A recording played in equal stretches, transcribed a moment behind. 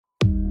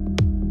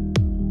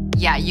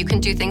yeah, you can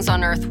do things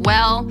on earth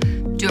well,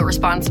 do it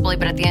responsibly,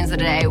 but at the end of the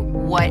day,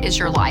 what is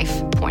your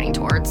life pointing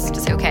towards?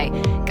 To say, okay,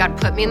 God,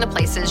 put me in the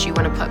places you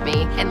want to put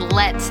me, and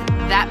let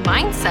that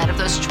mindset of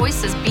those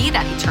choices be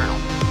that eternal.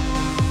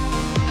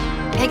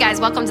 Hey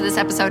guys, welcome to this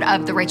episode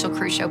of the Rachel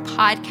Cruze Show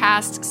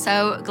podcast.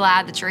 So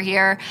glad that you're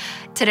here.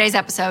 Today's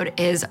episode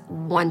is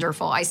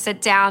wonderful. I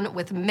sit down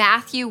with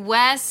Matthew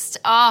West.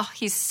 Oh,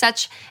 he's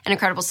such an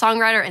incredible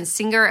songwriter and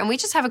singer, and we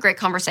just have a great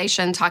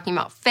conversation talking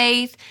about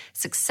faith,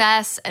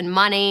 success, and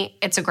money.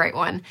 It's a great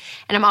one.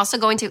 And I'm also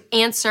going to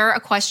answer a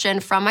question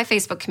from my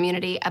Facebook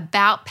community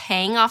about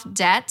paying off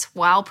debt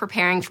while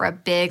preparing for a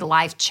big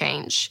life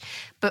change.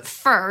 But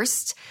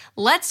first,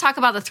 let's talk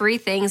about the 3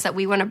 things that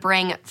we want to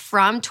bring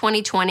from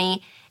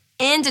 2020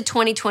 into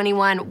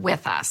 2021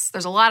 with us.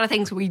 There's a lot of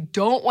things we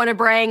don't want to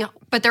bring,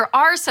 but there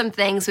are some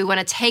things we want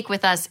to take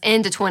with us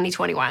into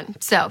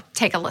 2021. So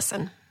take a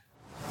listen.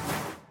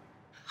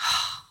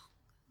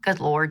 Good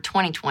Lord,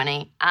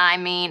 2020. I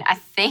mean, I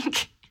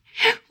think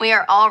we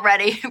are all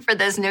ready for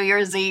this New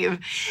Year's Eve.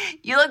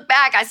 You look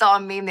back, I saw a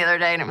meme the other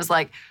day and it was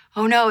like,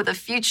 oh no, the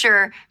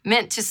future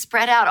meant to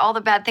spread out all the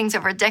bad things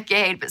over a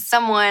decade, but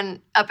someone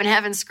up in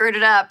heaven screwed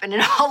it up and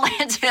it all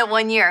landed in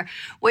 1 year,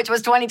 which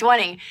was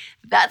 2020.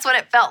 That's what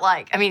it felt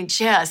like. I mean,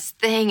 just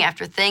thing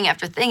after thing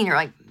after thing. And you're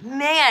like,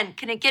 man,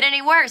 can it get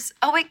any worse?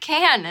 Oh, it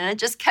can. And it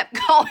just kept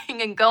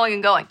going and going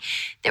and going.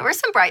 There were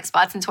some bright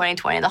spots in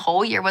 2020. The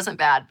whole year wasn't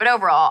bad. But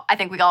overall, I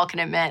think we all can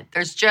admit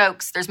there's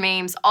jokes, there's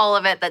memes, all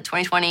of it, that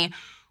 2020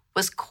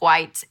 was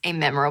quite a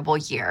memorable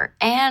year.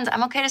 And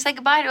I'm okay to say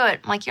goodbye to it.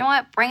 I'm like, you know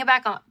what? Bring it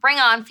back on. Bring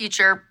on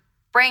future.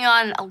 Bring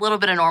on a little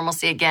bit of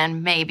normalcy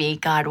again, maybe,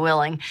 God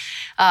willing,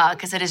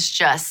 because it is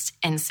just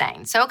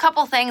insane. So a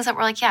couple things that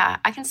we're like, yeah,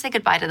 I can say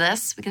goodbye to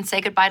this. We can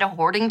say goodbye to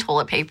hoarding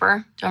toilet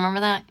paper. Do you remember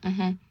that?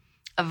 Mm-hmm.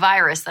 A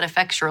virus that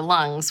affects your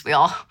lungs. We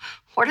all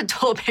hoarded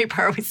toilet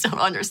paper. We still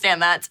don't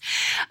understand that.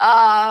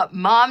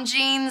 Mom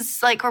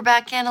jeans, like, we're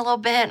back in a little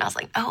bit. And I was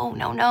like, oh,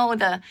 no.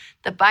 The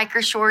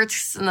biker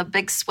shorts and the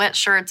big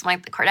sweatshirts,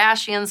 like the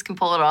Kardashians can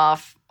pull it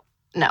off.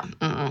 No,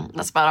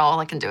 that's about all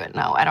I can do it.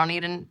 No, I don't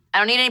need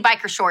any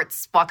biker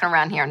shorts walking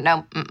around here.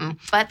 No,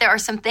 But there are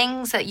some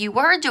things that you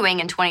were doing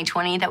in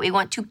 2020 that we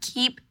want to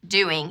keep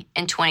doing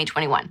in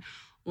 2021.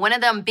 One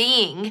of them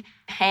being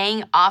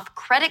paying off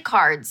credit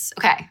cards.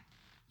 Okay,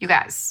 you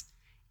guys,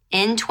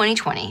 in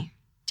 2020,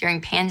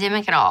 during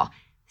pandemic and all,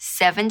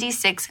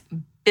 $76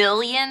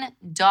 billion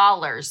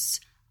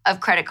of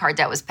credit card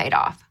debt was paid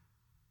off.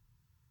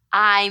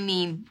 I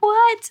mean,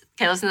 what?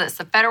 Okay, listen to this.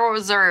 The Federal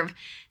Reserve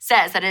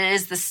says that it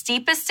is the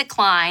steepest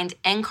decline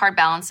in card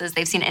balances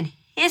they've seen in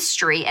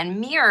history and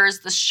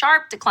mirrors the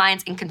sharp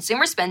declines in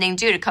consumer spending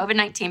due to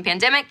COVID-19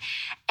 pandemic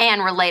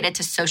and related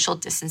to social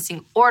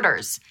distancing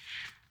orders.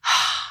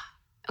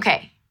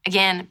 Okay,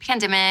 again,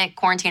 pandemic,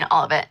 quarantine,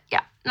 all of it.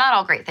 Yeah, not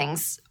all great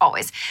things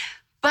always.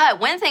 But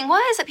one thing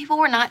was that people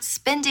were not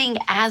spending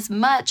as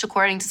much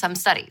according to some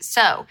studies.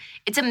 So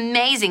it's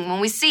amazing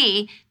when we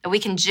see that we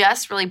can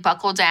just really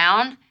buckle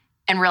down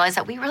and realize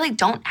that we really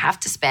don't have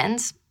to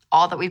spend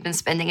all that we've been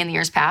spending in the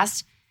years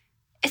past.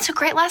 It's a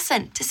great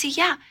lesson to see,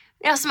 yeah,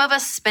 some of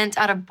us spent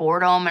out of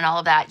boredom and all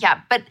of that.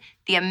 Yeah, but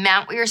the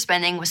amount we were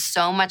spending was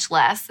so much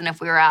less than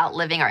if we were out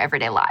living our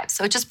everyday lives.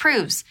 So it just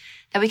proves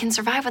that we can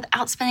survive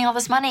without spending all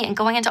this money and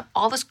going into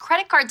all this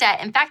credit card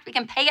debt. In fact, we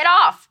can pay it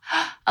off.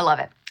 I love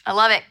it. I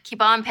love it.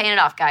 Keep on paying it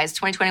off, guys.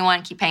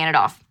 2021, keep paying it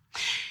off.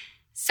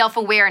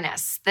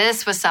 Self-awareness.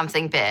 This was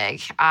something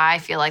big. I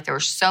feel like there were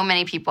so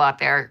many people out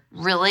there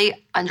really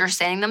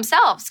understanding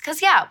themselves.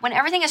 Because, yeah, when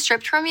everything is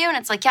stripped from you and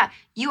it's like, yeah,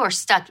 you are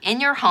stuck in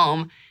your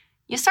home,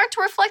 you start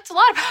to reflect a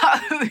lot about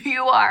who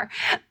you are,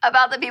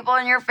 about the people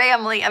in your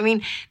family. I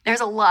mean,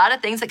 there's a lot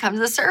of things that come to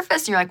the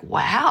surface and you're like,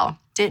 wow,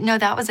 didn't know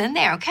that was in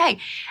there. Okay.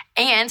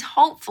 And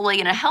hopefully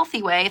in a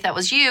healthy way, if that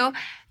was you,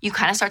 you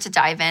kind of start to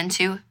dive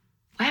into,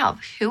 wow,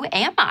 who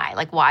am I?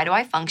 Like, why do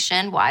I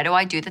function? Why do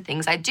I do the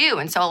things I do?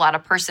 And so a lot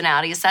of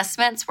personality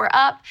assessments were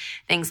up,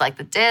 things like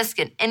the DISC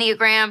and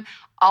Enneagram,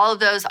 all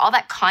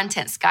that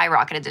content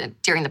skyrocketed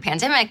during the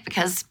pandemic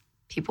because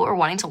people were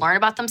wanting to learn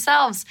about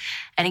themselves.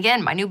 And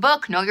again, my new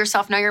book, Know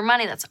Yourself, Know Your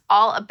Money, that's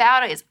all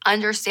about it, is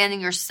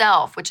understanding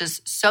yourself, which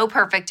is so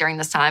perfect during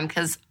this time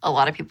because a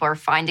lot of people are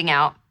finding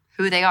out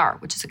who they are,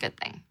 which is a good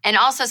thing. And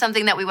also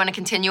something that we want to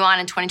continue on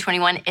in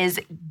 2021 is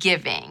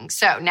giving.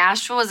 So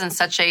Nashville was in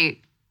such a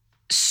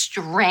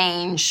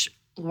strange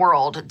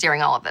world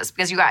during all of this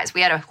because, you guys,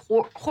 we had a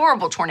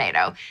horrible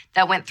tornado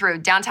that went through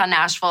downtown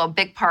Nashville, a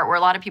big part where a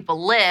lot of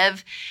people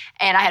live.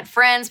 And I had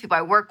friends, people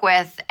I work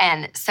with,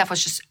 and stuff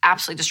was just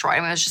absolutely destroyed. I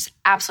mean, it was just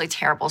absolutely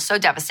terrible, so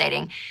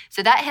devastating.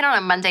 So that hit on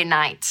a Monday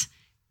night.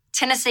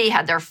 Tennessee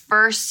had their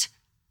first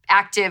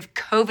active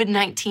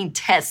COVID-19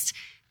 test,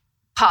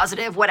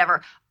 positive,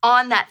 whatever,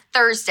 on that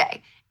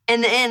Thursday.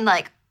 And then,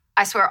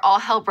 I swear, all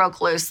hell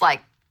broke loose,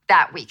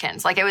 that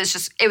weekend.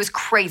 It was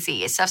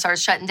crazy. Stuff started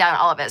shutting down,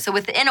 all of it. So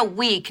within a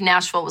week,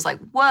 Nashville was like,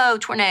 whoa,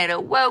 tornado,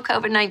 whoa,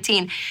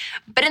 COVID-19.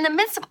 But in the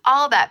midst of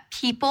all of that,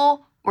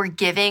 people we're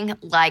giving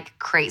like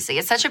crazy.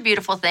 It's such a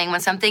beautiful thing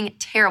when something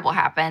terrible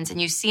happens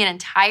and you see an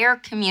entire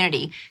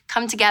community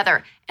come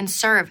together and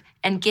serve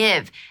and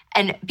give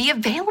and be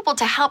available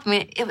to help. I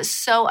mean, it was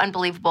so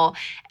unbelievable.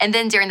 And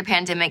then during the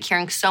pandemic,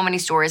 hearing so many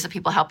stories of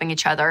people helping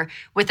each other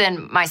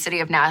within my city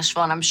of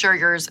Nashville, and I'm sure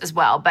yours as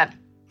well. But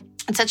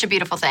it's such a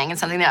beautiful thing and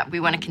something that we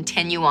want to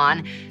continue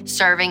on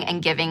serving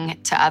and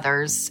giving to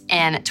others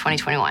in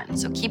 2021.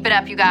 So keep it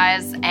up, you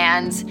guys.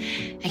 And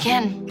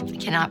again, I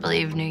cannot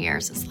believe New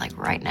Year's is like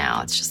right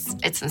now.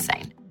 It's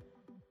insane.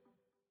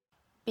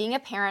 Being a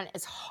parent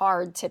is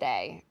hard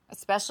today,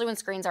 especially when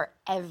screens are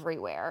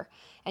everywhere.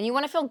 And you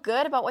want to feel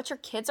good about what your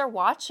kids are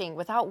watching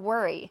without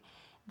worry.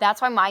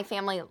 That's why my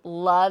family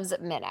loves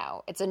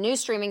Minnow. It's a new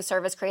streaming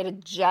service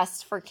created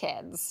just for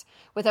kids.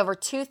 With over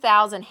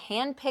 2,000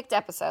 hand-picked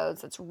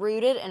episodes that's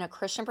rooted in a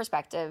Christian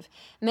perspective,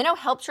 Minnow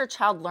helps your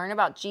child learn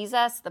about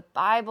Jesus, the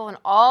Bible, and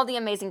all the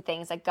amazing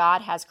things that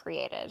God has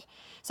created.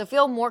 So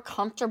feel more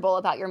comfortable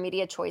about your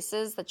media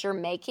choices that you're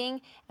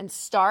making and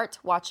start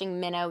watching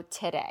Minnow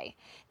today.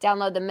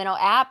 Download the Minnow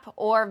app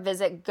or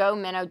visit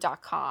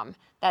gominnow.com.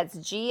 That's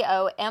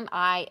GOMINNO.com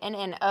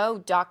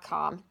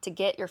to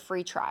get your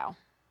free trial.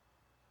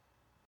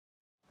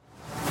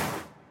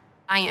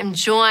 I am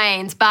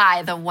joined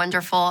by the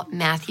wonderful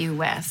Matthew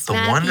West.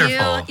 Wonderful.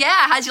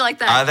 Yeah, how'd you like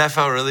that? That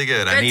felt really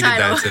good. I needed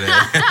title.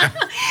 that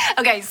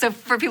today. Okay, so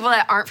for people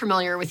that aren't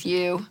familiar with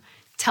you,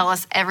 tell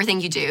us everything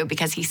you do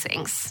because he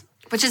sings,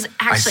 which is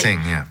actually... I sing,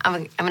 yeah. I'm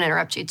going to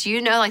interrupt you. Do you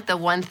know like the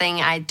one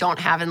thing I don't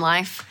have in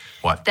life?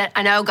 What? That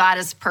I know God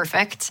is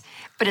perfect,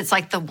 but it's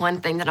like the one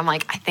thing that I'm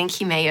like, I think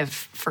he may have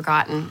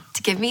forgotten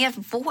to give me a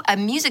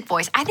music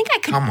voice. I think I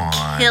could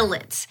kill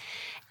it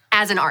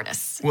as an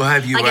artist. Well,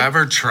 have you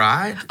ever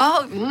tried?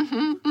 Oh,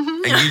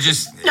 And you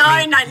just... No,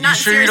 not you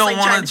sure you don't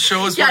want to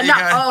show us what you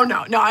got? Oh,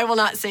 no, I will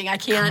not sing. I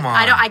can't. Come on.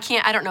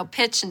 I don't know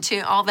pitch and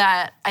tune, all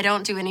that. I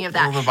don't do any of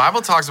that. Well, the Bible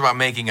talks about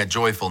making a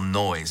joyful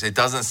noise. It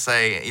doesn't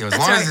say, as That's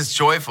long right. as it's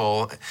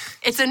joyful...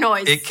 It's a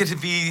noise. It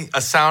could be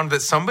a sound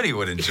that somebody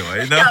would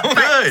enjoy. No, Yeah,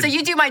 right. good. So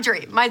you do my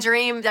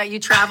dream that you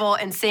travel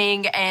and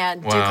sing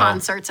and do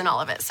concerts and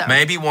all of it. So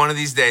maybe one of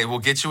these days we'll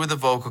get you with a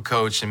vocal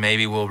coach and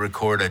maybe we'll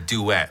record a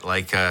duet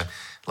like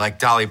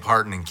Dolly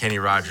Parton and Kenny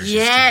Rogers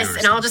used to do or and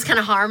something. I'll just kind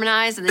of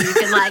harmonize, and then you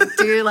can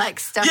do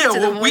stuff Yeah, to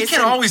the voice. we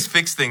can always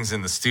fix things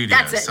in the studio.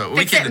 That's it. So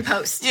Fix it in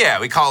post.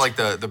 Yeah, we call it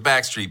the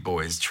Backstreet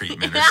Boys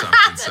treatment or something.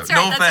 That's So right, no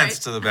that's offense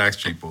right. to the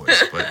Backstreet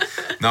Boys,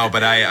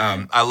 but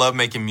I love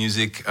making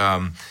music.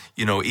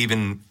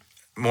 Even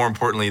more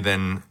importantly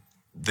than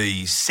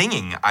the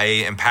singing, I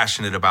am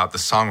passionate about the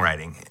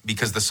songwriting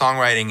because the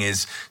songwriting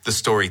is the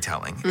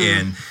storytelling.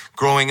 And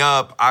growing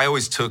up, I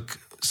always took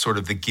sort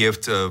of the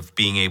gift of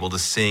being able to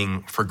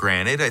sing for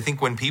granted. I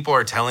think when people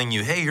are telling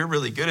you, hey, you're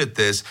really good at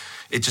this,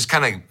 it just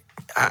kind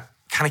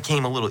of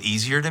came a little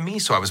easier to me.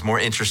 So I was more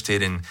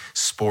interested in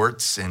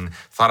sports and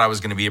thought I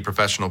was going to be a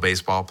professional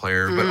baseball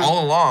player. But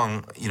all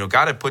along,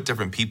 God had put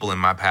different people in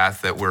my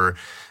path that were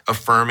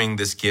affirming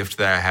this gift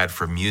that I had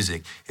for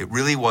music. It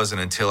really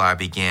wasn't until I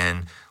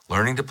began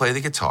learning to play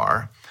the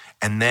guitar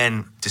and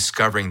then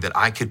discovering that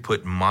I could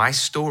put my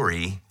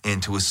story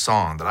into a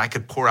song, that I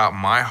could pour out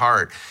my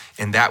heart,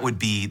 and that would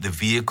be the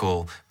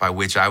vehicle by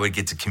which I would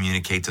get to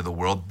communicate to the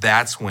world.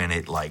 That's when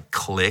it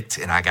clicked,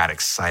 and I got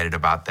excited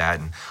about that.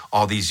 And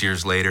all these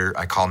years later,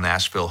 I call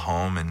Nashville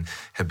home and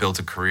have built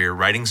a career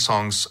writing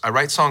songs. I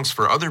write songs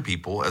for other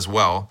people as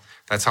well.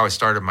 That's how I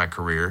started my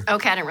career.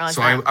 Okay, I didn't realize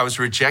so that. I was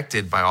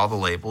rejected by all the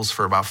labels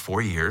for about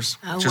 4 years.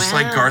 Oh, just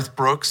wow. like Garth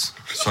Brooks.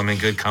 So I'm in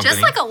good company.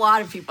 Just like a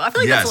lot of people. I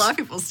feel like that's a lot of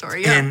people's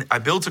story. Yeah. And I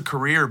built a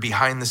career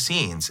behind the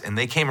scenes. And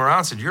they came around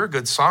and said, you're a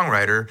good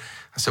songwriter.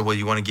 I said, well,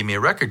 you want to give me a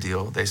record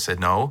deal? They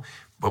said, no,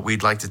 but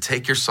we'd like to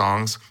take your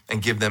songs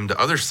and give them to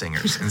other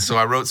singers. And so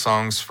I wrote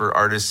songs for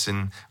artists,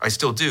 and I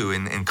still do,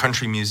 in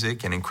country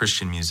music and in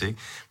Christian music.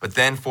 But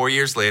then 4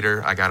 years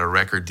later, I got a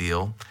record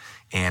deal.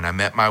 And I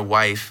met my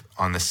wife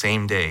on the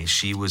same day.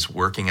 She was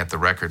working at the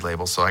record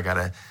label. So I got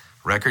a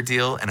record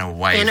deal and a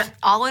wife And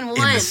all in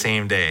one. the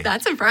same day.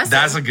 That's impressive.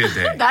 That's a good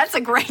day. That's a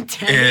great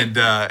day.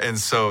 And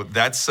so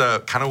that's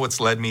kind of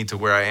what's led me to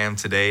where I am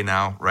today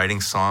now,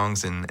 writing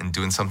songs and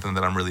doing something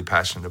that I'm really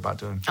passionate about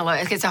doing. I love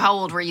it. Okay, so how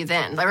old were you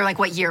then? Or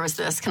what year was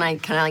this? Can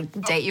I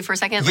date you for a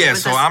second? Yeah,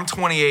 so I'm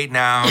 28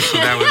 now, so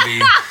that would be...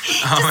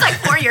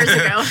 Just 4 years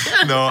ago.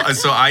 No,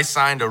 so I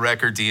signed a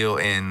record deal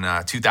in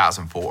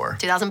 2004.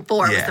 2004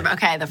 was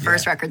Yeah. the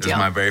first record deal.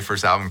 My very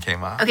first album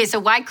came out. Okay,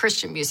 so why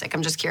Christian music?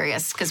 I'm just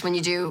curious because when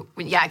you do,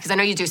 because I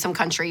know you do some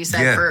country. You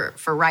said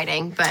for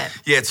writing, but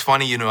Yeah, it's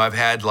funny. I've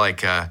had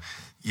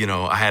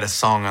I had a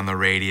song on the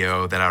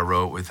radio that I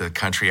wrote with a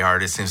country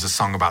artist, and it was a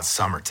song about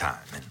summertime,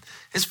 and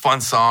it's a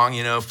fun song,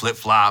 flip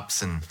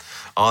flops and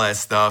all that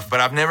stuff. But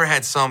I've never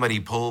had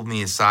somebody pull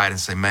me aside and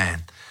say,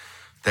 "Man,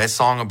 that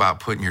song about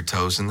putting your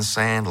toes in the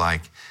sand,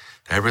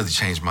 that really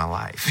changed my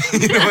life."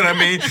 You know what I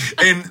mean?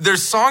 And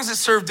there's songs that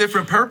serve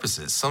different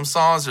purposes. Some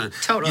songs are,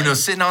 Totally.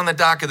 sitting on the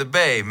dock of the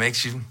bay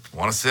makes you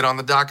want to sit on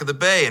the dock of the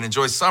bay and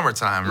enjoy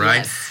summertime, right?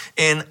 Yes.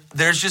 And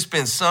there's just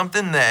been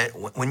something that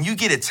when you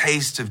get a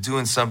taste of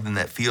doing something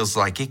that feels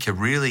like it could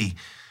really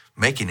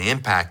make an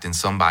impact in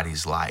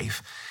somebody's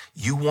life,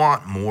 you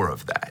want more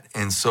of that.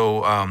 And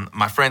so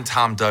my friend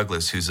Tom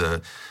Douglas, who's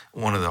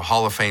one of the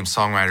Hall of Fame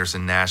songwriters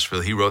in Nashville,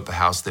 he wrote The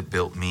House That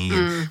Built Me.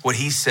 And what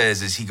he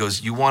says is, he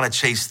goes, you want to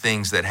chase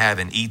things that have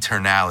an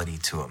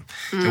eternality to them.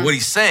 And what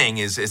he's saying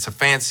is, it's a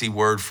fancy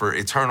word for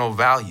eternal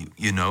value,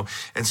 you know?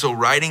 And so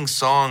writing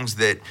songs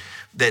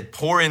that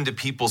pour into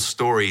people's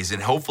stories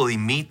and hopefully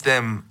meet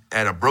them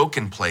at a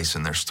broken place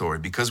in their story,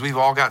 because we've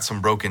all got some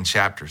broken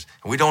chapters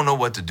and we don't know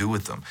what to do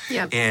with them.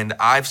 Yep. And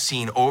I've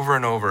seen over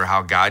and over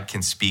how God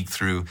can speak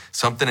through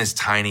something as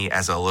tiny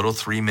as a little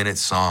 3-minute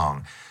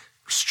song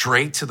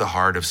straight to the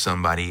heart of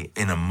somebody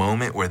in a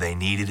moment where they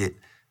needed it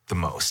the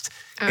most.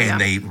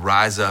 They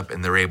rise up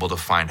and they're able to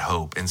find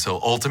hope. And so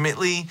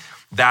ultimately,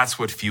 that's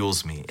what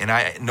fuels me. And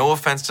no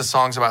offense to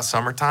songs about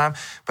summertime,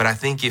 but I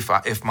think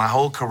if my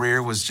whole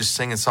career was just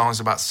singing songs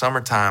about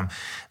summertime,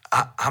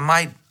 I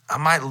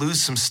might lose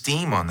some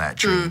steam on that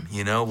dream.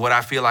 You know, what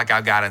I feel like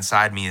I've got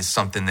inside me is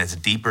something that's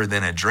deeper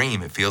than a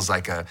dream. It feels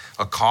like a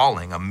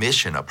calling, a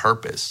mission, a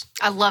purpose.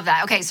 I love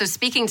that. Okay, so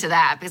speaking to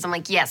that, because I'm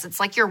like, yes, it's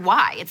like your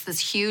why. It's this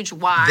huge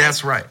why.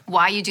 That's right.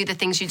 Why you do the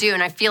things you do.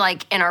 And I feel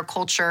like in our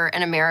culture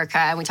in America,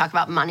 and we talk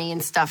about money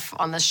and stuff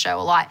on this show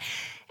a lot,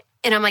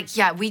 and I'm like,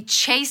 yeah, we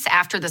chase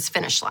after this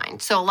finish line.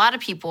 So a lot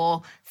of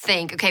people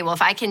think, okay, well,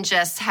 if I can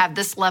just have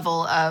this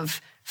level of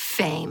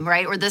fame,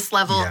 right? Or this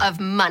level of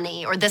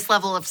money or this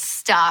level of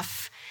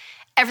stuff,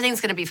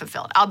 everything's going to be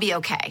fulfilled. I'll be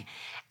okay.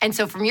 And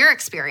so from your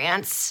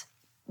experience,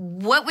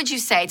 what would you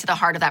say to the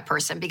heart of that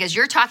person? Because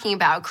you're talking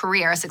about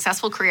a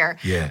successful career,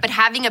 but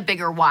having a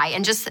bigger why,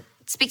 and just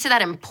speak to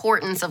that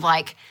importance of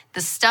like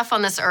the stuff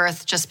on this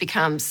earth just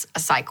becomes a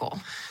cycle.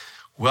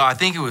 Well, I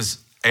think it was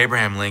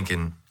Abraham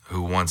Lincoln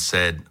who once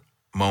said,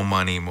 more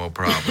money, more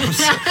problems.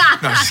 No,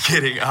 I'm just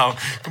kidding.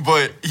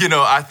 But, you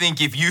know, I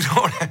think if you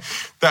don't,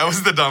 that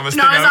was the dumbest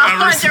thing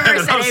I've ever said.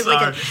 100% Abe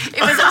Lincoln.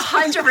 It was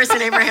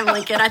 100% Abraham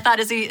Lincoln. I thought,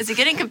 is he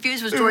getting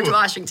confused with George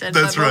Washington?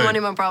 That's right. More money,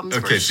 more problems.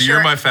 Okay, so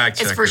you're my fact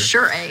checker. It's for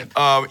sure, Abe.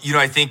 You know,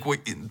 I think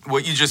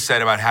what you just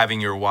said about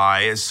having your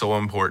why is so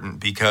important,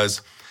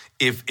 because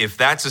if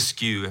that's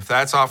askew, if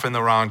that's off in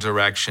the wrong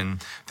direction,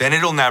 then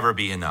it'll never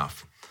be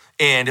enough.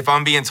 And if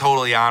I'm being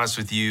totally honest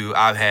with you,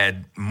 I've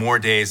had more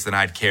days than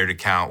I'd care to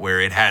count where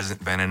it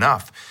hasn't been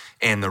enough.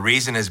 And the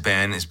reason is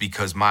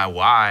because my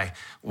why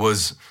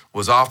was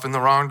off in the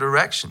wrong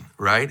direction,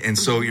 right? And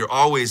so you're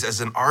always, as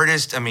an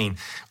artist, I mean,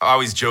 I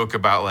always joke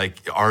about like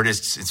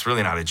artists, it's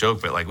really not a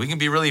joke, but like we can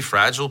be really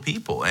fragile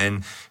people.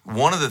 And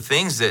one of the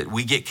things that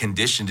we get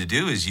conditioned to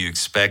do is you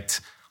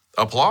expect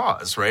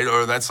applause, right?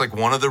 Or that's like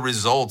one of the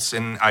results.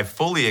 And I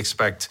fully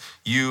expect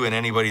you and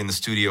anybody in the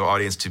studio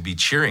audience to be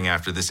cheering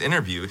after this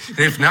interview. And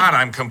if not,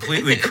 I'm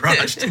completely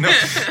crushed. You know?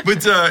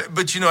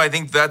 But you know, I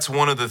think that's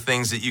one of the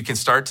things that you can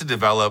start to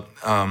develop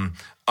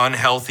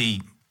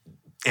unhealthy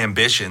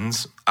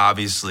ambitions,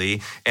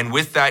 obviously. And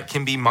with that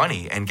can be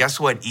money. And guess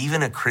what?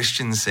 Even a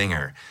Christian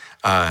singer,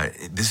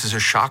 this is a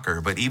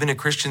shocker, but even a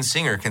Christian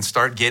singer can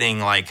start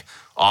getting like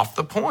off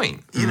the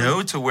point, you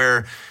know, to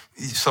where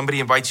somebody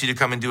invites you to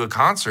come and do a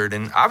concert.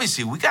 And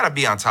obviously we got to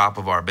be on top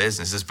of our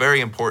business. It's very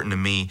important to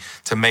me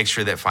to make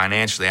sure that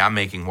financially I'm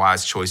making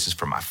wise choices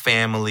for my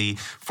family.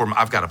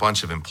 I've got a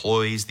bunch of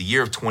employees. The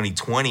year of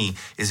 2020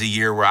 is a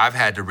year where I've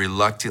had to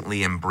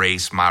reluctantly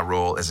embrace my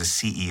role as a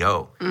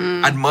CEO.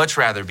 I'd much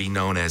rather be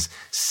known as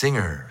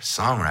singer,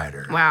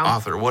 songwriter,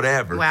 author,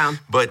 whatever.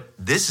 But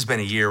this has been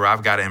a year where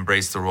I've got to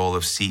embrace the role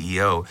of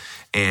CEO.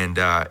 And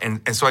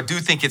so I do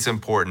think it's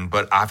important,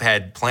 but I've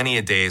had plenty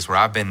of days where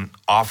I've been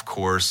off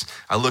course.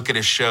 I look at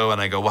a show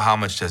and I go, well, how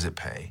much does it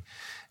pay?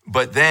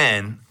 But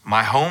then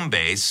my home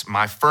base,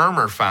 my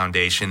firmer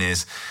foundation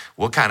is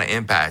what kind of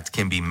impact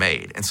can be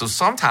made. And so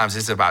sometimes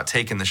it's about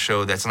taking the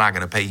show that's not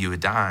going to pay you a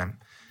dime,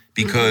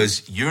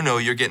 because you know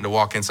you're getting to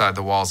walk inside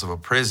the walls of a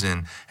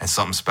prison and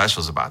something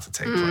special is about to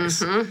take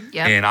place.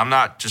 And I'm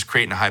not just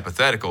creating a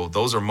hypothetical.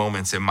 Those are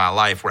moments in my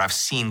life where I've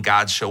seen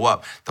God show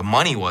up. The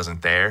money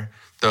wasn't there.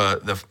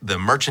 The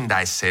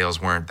merchandise sales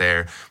weren't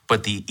there,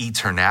 but the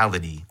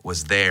eternality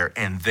was there.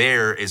 And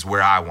there is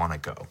where I want to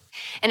go.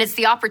 And it's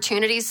the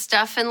opportunities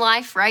stuff in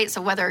life, right?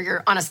 So whether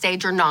you're on a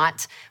stage or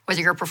not, whether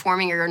you're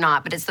performing or you're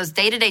not, but it's those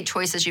day-to-day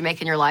choices you make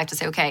in your life to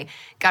say, okay,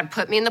 God,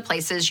 put me in the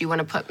places you want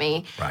to put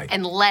me.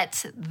 And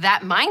let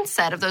that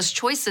mindset of those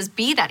choices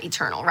be that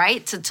eternal,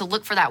 right? To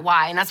look for that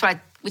why. And that's what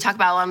we talk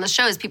about a lot on the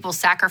show is people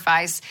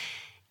sacrifice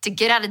to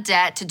get out of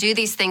debt, to do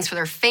these things for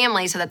their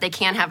family so that they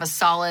can have a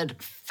solid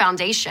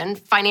foundation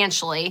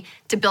financially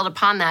to build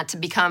upon that, to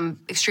become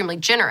extremely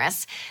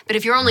generous. But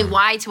if your only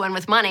why to win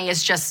with money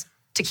is just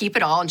to keep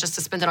it all and just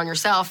to spend it on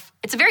yourself,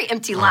 it's a very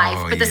empty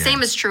life. But the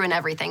same is true in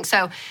everything.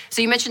 So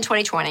you mentioned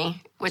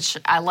 2020, which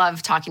I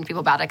love talking to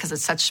people about it because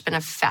it's been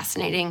a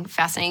fascinating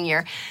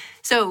year.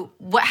 So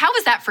how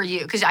was that for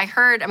you? Because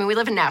we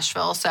live in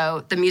Nashville,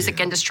 so the music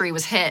industry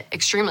was hit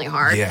extremely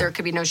hard. There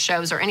could be no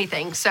shows or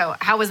anything. So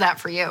how was that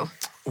for you?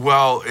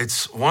 Well,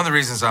 it's one of the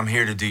reasons I'm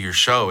here to do your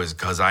show is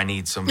because I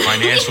need some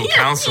financial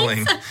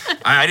counseling.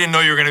 I didn't know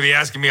you were going to be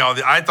asking me all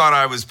the. I thought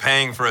I was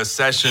paying for a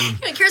session.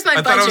 Like, here's my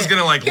budget. I thought I was going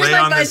to Here's lay my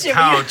on this budget.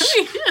 couch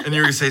and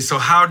you were going to say, so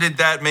how did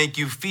that make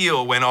you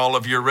feel when all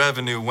of your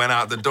revenue went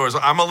out the door? So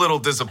I'm a little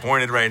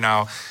disappointed right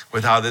now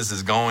with how this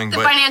is going. The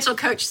but financial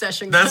coach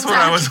session. that's what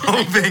I was after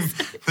hoping.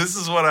 This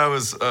is what I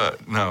was,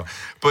 no.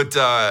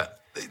 But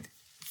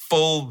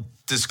full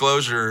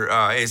disclosure,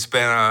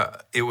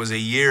 it was a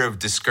year of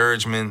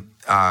discouragement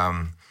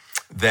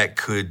that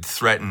could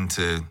threaten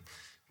to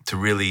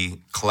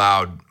really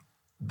cloud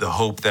the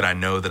hope that I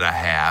know that I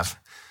have,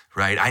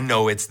 right? I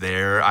know it's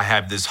there. I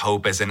have this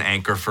hope as an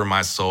anchor for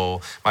my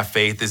soul. My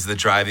faith is the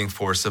driving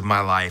force of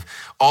my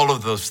life. All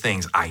of those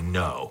things I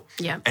know.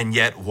 Yeah. And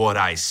yet what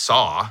I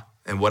saw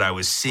and what I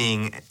was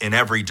seeing in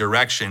every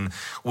direction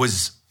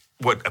was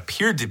what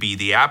appeared to be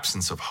the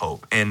absence of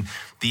hope and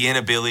the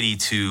inability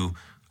to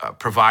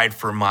provide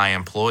for my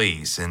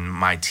employees and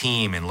my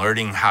team and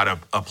learning how to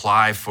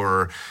apply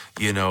for,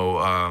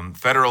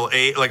 federal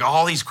aid, like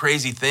all these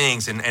crazy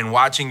things and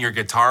watching your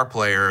guitar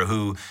player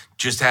who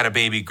just had a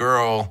baby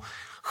girl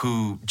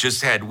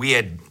we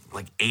had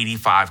like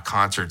 85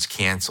 concerts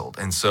canceled.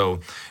 And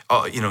so,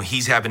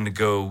 he's having to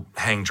go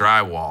hang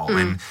drywall.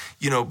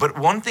 And, but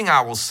one thing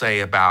I will say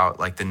about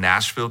like the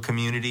Nashville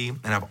community,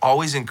 and I've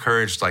always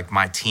encouraged like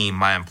my team,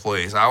 my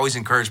employees, I always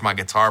encourage my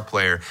guitar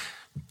player,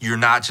 you're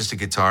not just a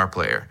guitar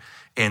player.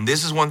 And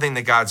this is one thing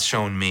that God's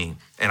shown me,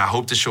 and I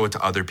hope to show it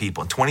to other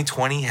people. And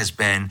 2020 has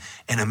been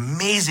an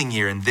amazing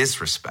year in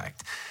this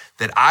respect,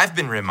 that I've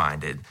been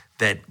reminded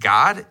that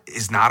God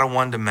is not a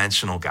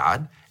one-dimensional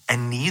God,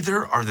 and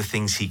neither are the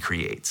things he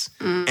creates.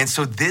 And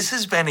so this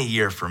has been a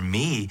year for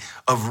me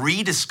of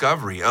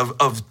rediscovery,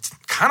 of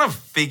kind of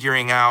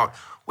figuring out,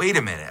 wait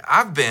a minute,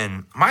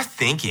 my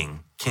thinking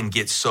can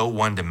get so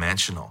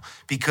one-dimensional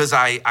because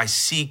I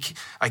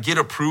get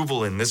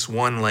approval in this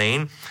one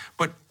lane,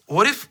 but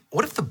what if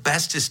the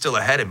best is still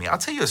ahead of me? I'll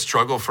tell you a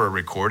struggle for a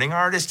recording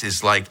artist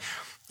is like,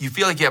 you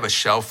feel like you have a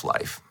shelf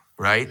life,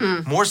 right?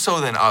 More so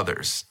than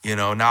others.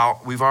 Now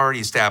we've already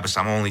established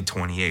I'm only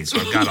 28, so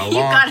I've got a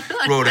long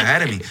road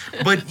ahead of me.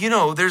 But,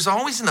 there's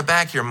always in the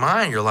back of your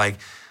mind, you're like,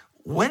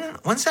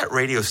 when's that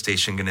radio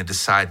station going to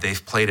decide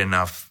they've played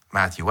enough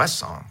Matthew West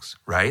songs,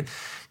 right?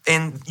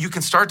 And you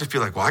can start to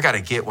feel like, well, I got to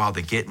get while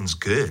the getting's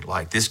good.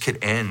 Like this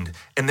could end.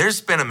 And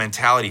there's been a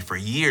mentality for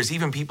years,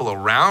 even people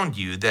around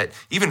you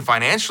even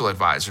financial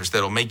advisors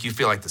that'll make you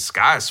feel like the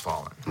sky is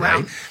falling,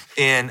 right? Wow.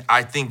 And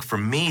I think for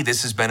me,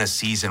 this has been a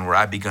season where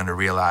I've begun to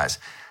realize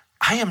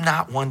I am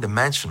not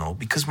one-dimensional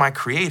because my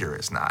creator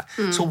is not.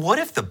 So what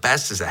if the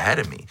best is ahead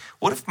of me?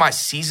 What if my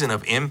season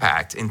of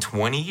impact in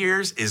 20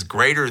 years is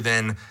greater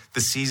than the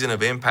season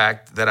of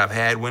impact that I've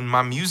had when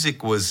my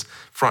music was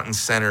front and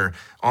center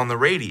on the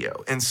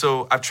radio? And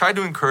so I've tried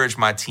to encourage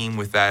my team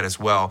with that as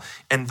well.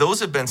 And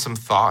those have been some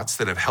thoughts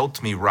that have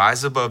helped me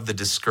rise above the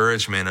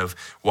discouragement of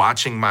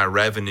watching my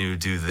revenue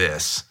do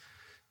this.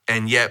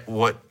 And yet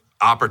what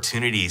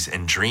opportunities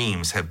and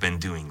dreams have been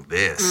doing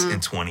this in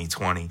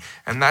 2020.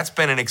 And that's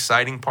been an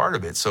exciting part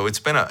of it. So it's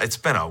been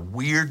a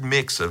weird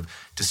mix of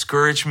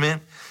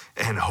discouragement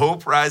and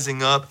hope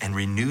rising up and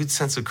renewed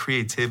sense of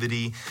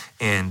creativity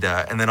and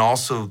then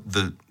also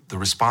the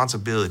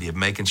responsibility of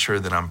making sure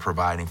that I'm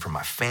providing for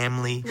my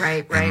family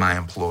and my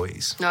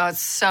employees. No,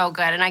 it's so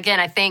good. And again,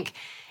 I think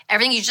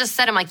everything you just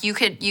said, I'm like, you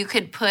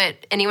could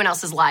put anyone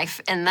else's life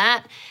in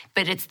that,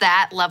 but it's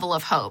that level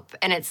of hope.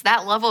 And it's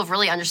that level of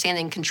really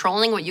understanding,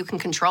 controlling what you can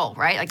control,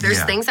 right? Like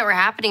there's things that were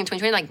happening in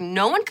 2020, like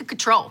no one could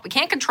control. We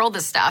can't control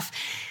this stuff.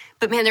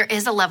 But man, there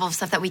is a level of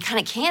stuff that we kind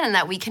of can and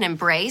that we can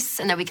embrace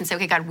and that we can say,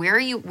 okay, God, where are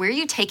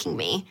you taking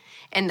me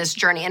in this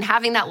journey? And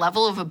having that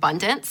level of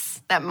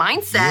abundance, that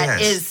mindset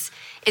is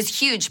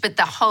huge. But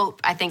the hope,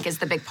 I think, is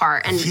the big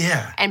part.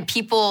 And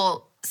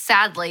people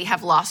sadly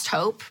have lost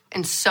hope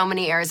in so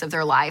many areas of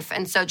their life.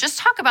 And so just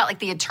talk about like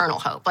the eternal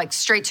hope, like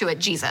straight to it,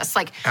 Jesus.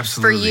 Like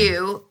Absolutely. For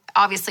you,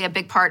 obviously a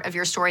big part of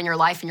your story and your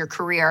life and your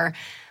career,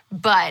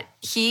 but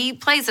he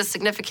plays a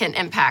significant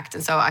impact.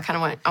 And so I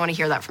want to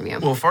hear that from you.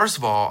 Well, first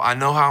of all, I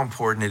know how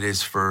important it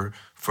is for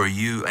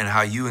you and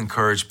how you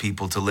encourage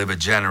people to live a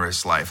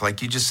generous life.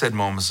 Like you just said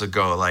moments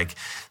ago, like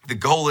the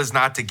goal is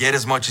not to get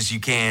as much as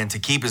you can, to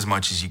keep as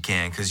much as you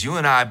can, because you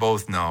and I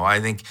both know, I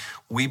think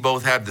we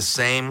both have the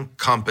same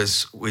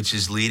compass, which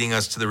is leading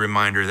us to the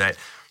reminder that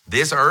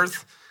this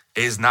earth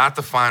is not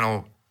the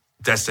final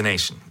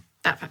destination.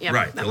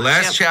 Right. The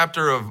last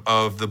chapter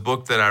of the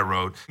book that I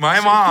wrote,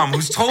 my mom,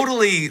 who's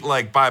totally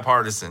like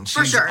bipartisan. She's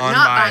for sure, unbiased.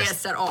 not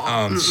biased at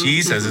all.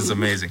 She says it's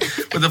amazing.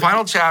 But the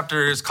final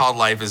chapter is called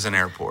Life is an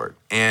Airport.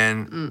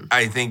 And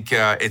I think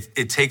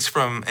it takes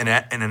from an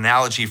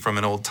analogy from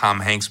an old Tom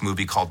Hanks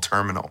movie called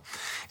Terminal.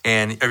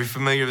 And are you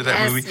familiar with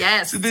that movie?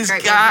 Yes. So this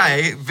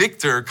guy,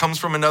 Victor, comes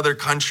from another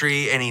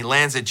country and he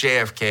lands at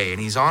JFK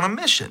and he's on a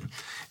mission.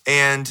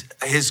 And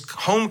his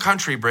home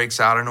country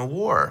breaks out in a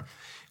war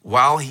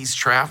while he's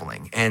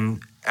traveling.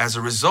 And as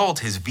a result,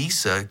 his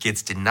visa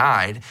gets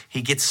denied.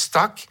 He gets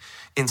stuck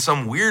in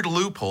some weird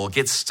loophole,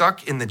 gets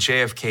stuck in the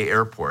JFK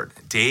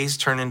airport. Days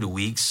turn into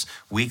weeks,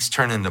 weeks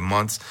turn into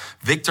months.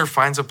 Victor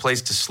finds a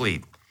place to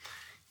sleep.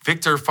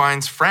 Victor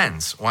finds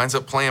friends, winds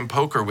up playing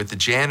poker with the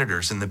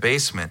janitors in the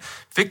basement.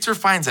 Victor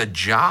finds a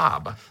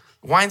job,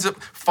 winds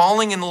up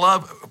falling in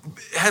love,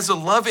 has a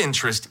love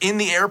interest in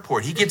the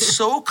airport. He gets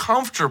so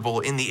comfortable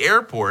in the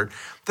airport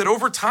that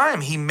over time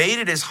he made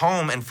it his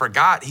home and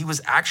forgot he was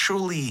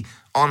actually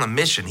on a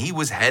mission. He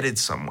was headed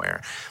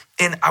somewhere.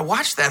 And I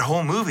watched that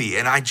whole movie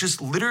and I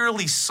just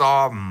literally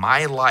saw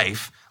my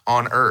life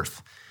on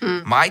earth.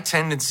 My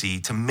tendency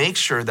to make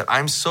sure that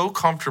I'm so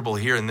comfortable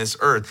here in this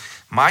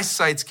earth, my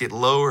sights get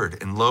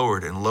lowered and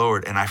lowered and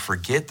lowered, and I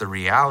forget the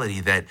reality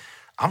that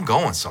I'm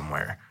going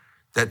somewhere,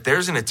 that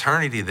there's an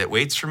eternity that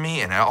waits for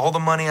me, and all the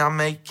money I'm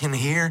making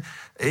here,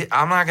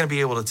 I'm not going to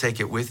be able to take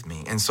it with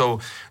me. And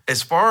so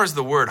as far as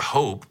the word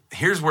hope,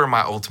 here's where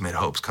my ultimate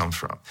hopes comes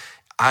from.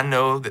 I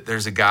know that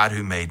there's a God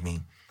who made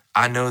me.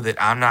 I know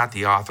that I'm not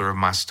the author of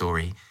my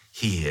story.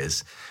 He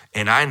is.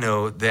 And I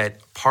know that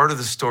part of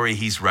the story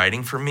he's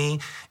writing for me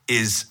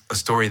is a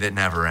story that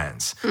never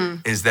ends,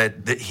 is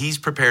that he's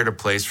prepared a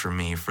place for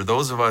me, for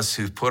those of us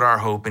who put our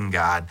hope in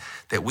God,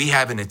 that we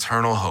have an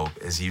eternal hope,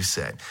 as you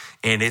said.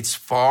 And it's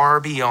far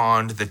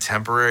beyond the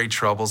temporary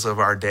troubles of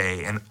our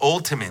day. And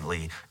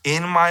ultimately,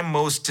 in my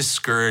most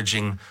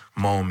discouraging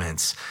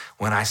moments,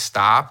 when I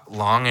stop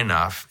long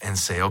enough and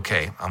say,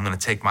 okay, I'm going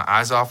to take my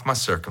eyes off my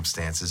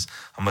circumstances.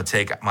 I'm going to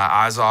take my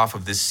eyes off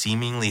of this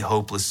seemingly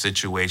hopeless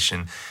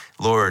situation.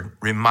 Lord,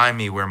 remind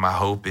me where my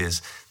hope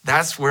is.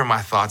 That's where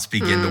my thoughts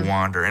begin to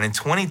wander. And in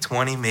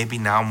 2020, maybe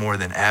now more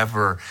than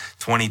ever,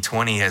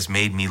 2020 has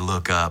made me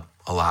look up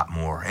a lot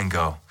more and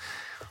go,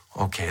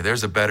 okay,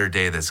 there's a better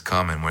day that's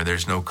coming where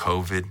there's no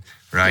COVID,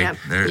 right?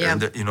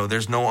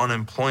 There's no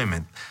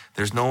unemployment.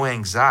 There's no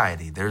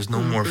anxiety. There's no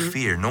more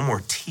fear, no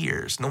more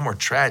tears, no more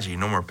tragedy,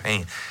 no more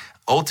pain.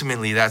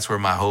 Ultimately, that's where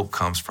my hope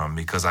comes from,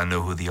 because I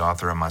know who the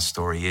author of my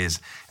story is,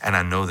 and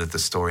I know that the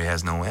story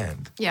has no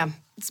end. Yeah.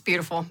 It's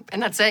beautiful.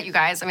 And that's it, you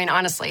guys. I mean,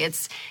 honestly,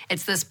 it's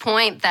this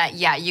point that,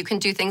 yeah, you can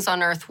do things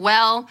on earth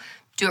well,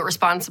 do it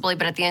responsibly,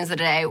 but at the end of the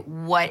day,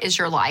 what is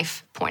your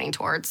life pointing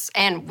towards?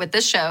 And with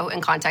this show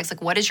in context,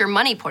 like, what is your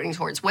money pointing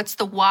towards? What's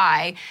the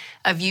why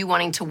of you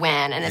wanting to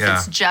win? And if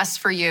it's just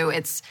for you,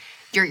 it's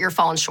you're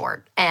falling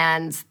short.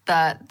 And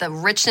the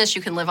richness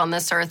you can live on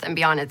this earth and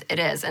beyond, it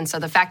is. And so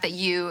the fact that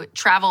you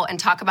travel and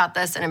talk about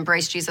this and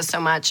embrace Jesus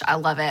so much, I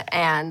love it.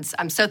 And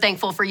I'm so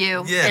thankful for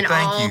you and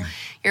all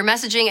your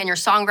messaging and your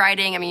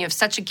songwriting. I mean, you have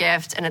such a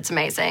gift, and it's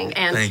amazing.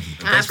 And thank you.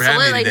 Thanks for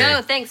having me today.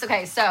 No, thanks.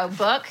 Okay, so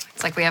book.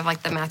 It's like we have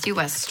like the Matthew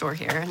West store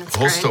here. And it's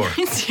whole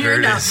great. store. Here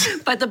it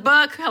is. But the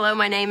book, Hello,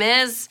 My Name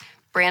Is,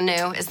 brand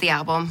new, is the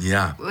album.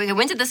 Yeah.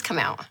 When did this come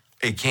out?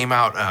 It came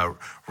out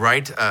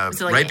right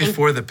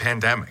before the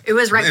pandemic. It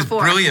was right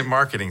before. Brilliant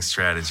marketing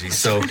strategy.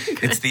 So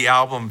it's the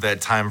album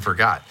that time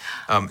forgot.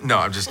 No,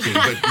 I'm just kidding.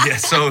 But yeah,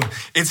 so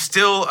it's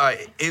still,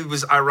 it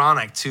was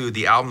ironic too.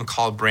 The album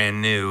called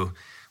Brand New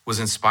was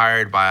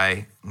inspired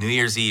by New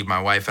Year's Eve,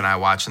 my wife and I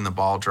watching the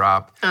ball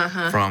drop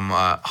from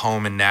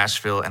home in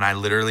Nashville. And I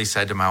literally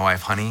said to my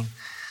wife, honey,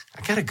 I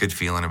got a good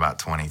feeling about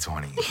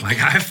 2020. Like,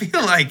 I feel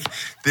like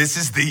this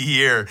is the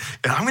year.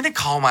 And I'm going to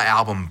call my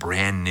album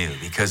Brand New,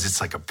 because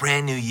it's like a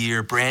brand new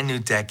year, brand new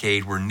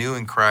decade. We're new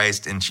in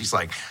Christ. And she's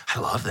like,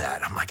 I love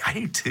that. I'm like, I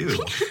do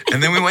too.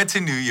 And then we went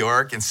to New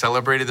York and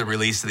celebrated the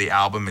release of the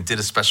album and did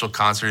a special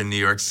concert in New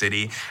York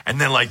City. And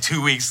then like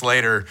 2 weeks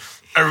later,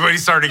 everybody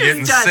started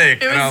getting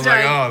sick. And I was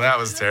like, oh, that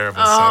was terrible.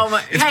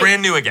 It's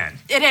brand new again.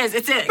 It is.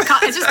 It's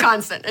just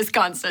constant. It's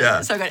constant.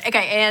 Yeah. So good.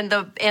 Okay, and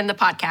the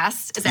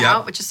podcast is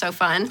out, which is so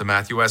fun. The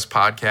Matthew West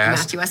podcast.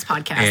 Matthew West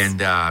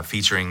podcast. And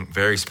featuring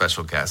very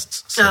special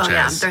guests such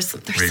as there's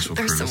some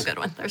good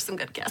ones. There's some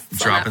good guests.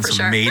 Dropping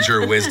some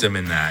major wisdom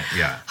in that.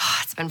 Yeah.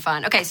 It's been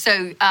fun. Okay,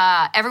 so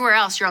everywhere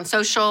else, you're on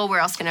social. Where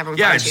else can everyone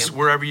find you? Yeah, just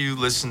wherever you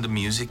listen to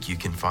music, you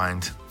can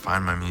find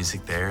my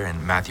music there. And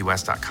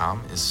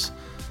MatthewWest.com is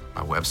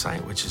my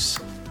website, which is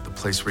the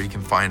place where you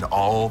can find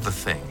all the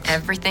things.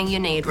 Everything you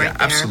need right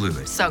there.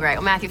 Absolutely. So great.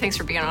 Well, Matthew, thanks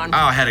for being on. Oh,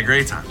 I had a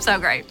great time. So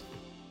great.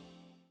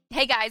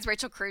 Hey guys,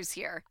 Rachel Cruz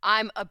here.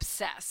 I'm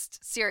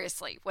obsessed.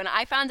 Seriously. When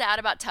I found out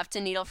about Tuft &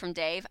 Needle from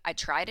Dave, I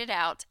tried it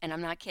out, and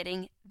I'm not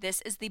kidding.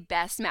 This is the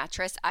best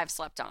mattress I've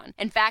slept on.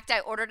 In fact, I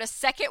ordered a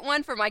second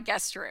one for my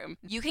guest room.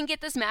 You can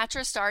get this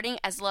mattress starting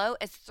as low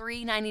as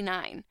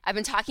 $399. I've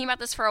been talking about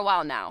this for a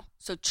while now,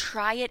 so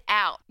try it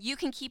out. You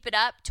can keep it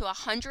up to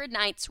 100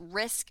 nights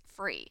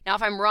risk-free. Now,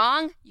 if I'm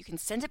wrong, you can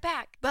send it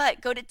back.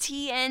 But go to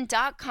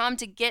tn.com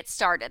to get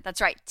started. That's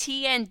right,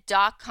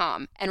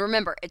 tn.com. And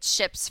remember, it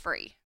ships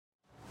free.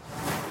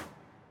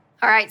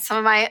 All right, some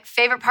of my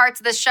favorite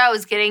parts of this show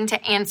is getting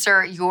to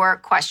answer your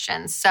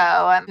questions.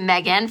 So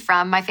Megan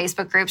from my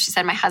Facebook group, she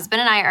said, my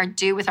husband and I are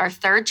due with our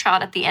third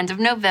child at the end of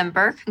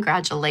November.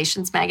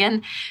 Congratulations,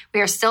 Megan.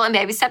 We are still in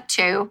baby step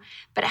 2,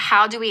 but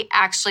how do we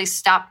actually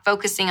stop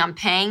focusing on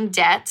paying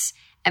debt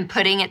and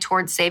putting it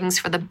towards savings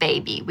for the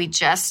baby? We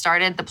just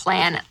started the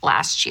plan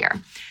last year.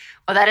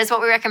 Well, that is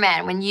what we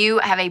recommend. When you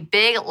have a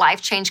big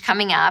life change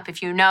coming up,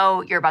 if you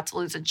know you're about to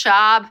lose a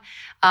job,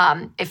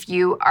 if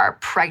you are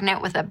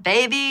pregnant with a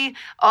baby,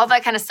 all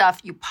that kind of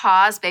stuff, you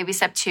pause baby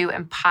step 2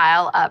 and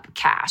pile up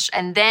cash.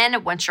 And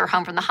then once you're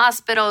home from the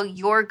hospital,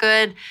 you're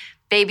good,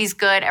 baby's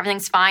good,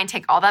 everything's fine.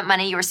 Take all that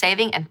money you were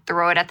saving and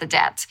throw it at the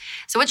debt.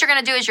 So what you're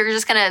going to do is you're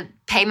just going to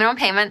pay minimum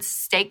payments,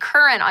 stay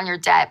current on your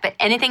debt, but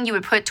anything you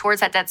would put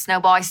towards that debt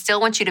snowball, I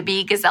still want you to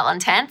be gazelle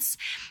intense,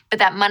 but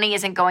that money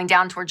isn't going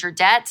down towards your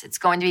debt. It's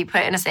going to be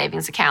put in a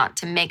savings account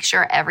to make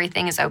sure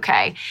everything is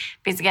okay.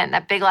 Because again,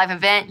 that big life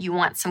event, you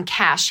want some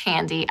cash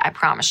handy, I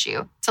promise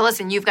you. So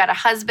listen, you've got a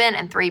husband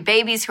and 3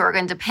 babies who are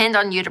going to depend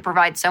on you to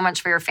provide so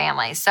much for your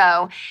family.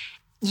 So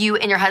you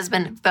and your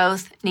husband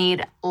both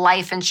need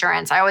life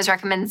insurance. I always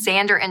recommend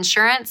Zander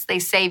Insurance. They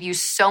save you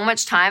so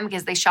much time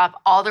because they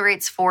shop all the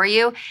rates for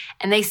you,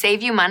 and they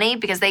save you money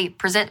because they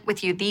present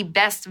with you the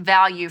best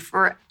value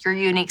for your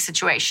unique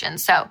situation.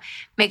 So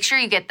make sure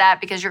you get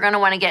that because you're going to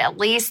want to get at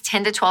least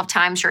 10 to 12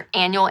 times your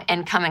annual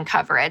income and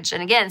coverage.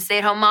 And again,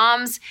 stay-at-home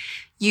moms,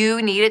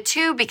 you need it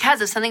too because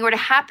if something were to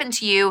happen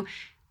to you,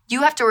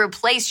 you have to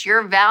replace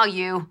your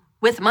value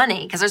with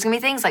money because there's going to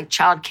be things like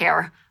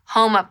childcare,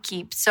 home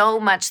upkeep, so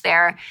much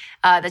there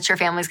that your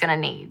family's going to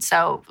need.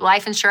 So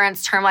life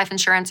insurance, term life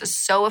insurance is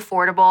so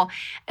affordable,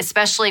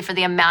 especially for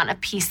the amount of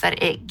peace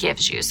that it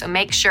gives you. So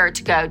make sure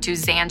to go to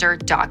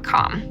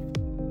Zander.com.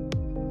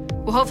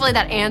 Well, hopefully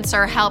that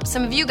answer helps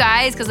some of you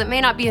guys because it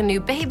may not be a new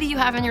baby you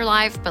have in your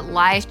life, but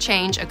life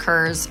change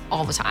occurs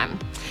all the time.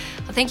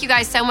 Well, thank you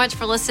guys so much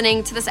for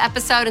listening to this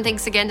episode. And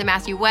thanks again to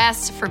Matthew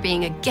West for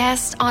being a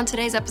guest on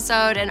today's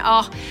episode. And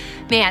oh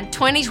man,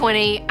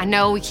 2020, I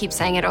know we keep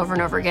saying it over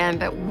and over again,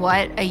 but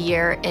what a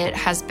year it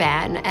has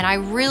been. And I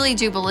really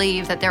do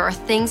believe that there are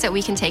things that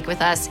we can take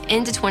with us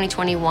into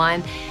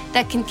 2021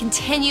 that can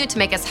continue to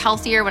make us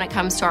healthier when it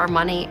comes to our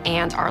money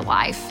and our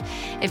life.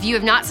 If you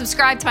have not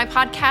subscribed to my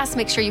podcast,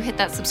 make sure you hit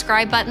that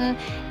subscribe button.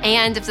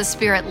 And if the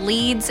Spirit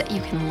leads,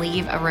 you can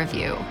leave a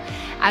review.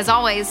 As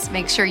always,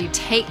 make sure you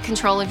take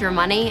control of your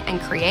money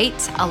and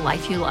create a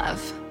life you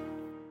love.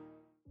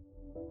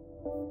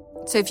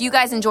 So if you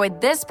guys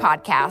enjoyed this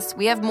podcast,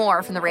 we have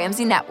more from the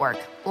Ramsey Network,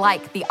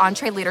 like the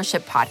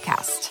EntreLeadership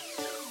Podcast.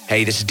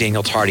 Hey, this is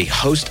Daniel Tardy,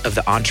 host of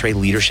the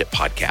EntreLeadership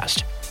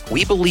Podcast.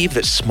 We believe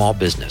that small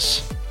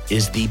business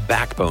is the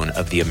backbone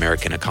of the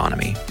American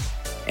economy.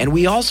 And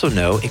we also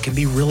know it can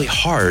be really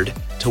hard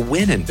to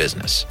win in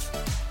business.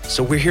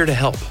 So we're here to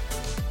help.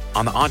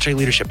 On the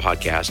EntreLeadership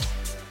Podcast,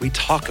 we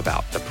talk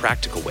about the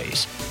practical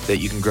ways that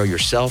you can grow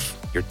yourself,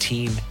 your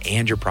team,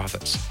 and your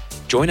profits.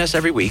 Join us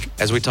every week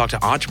as we talk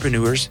to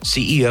entrepreneurs,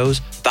 CEOs,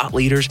 thought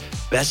leaders,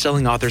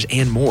 best-selling authors,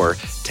 and more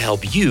to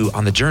help you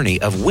on the journey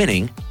of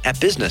winning at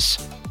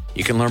business.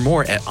 You can learn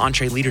more at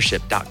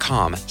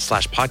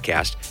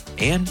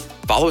entreleadership.com/podcast and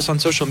follow us on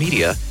social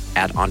media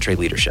at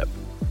EntreLeadership.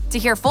 To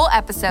hear full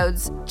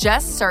episodes,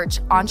 just search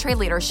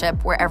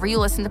EntreLeadership wherever you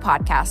listen to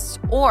podcasts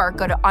or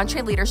go to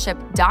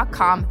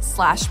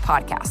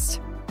entreleadership.com/podcast.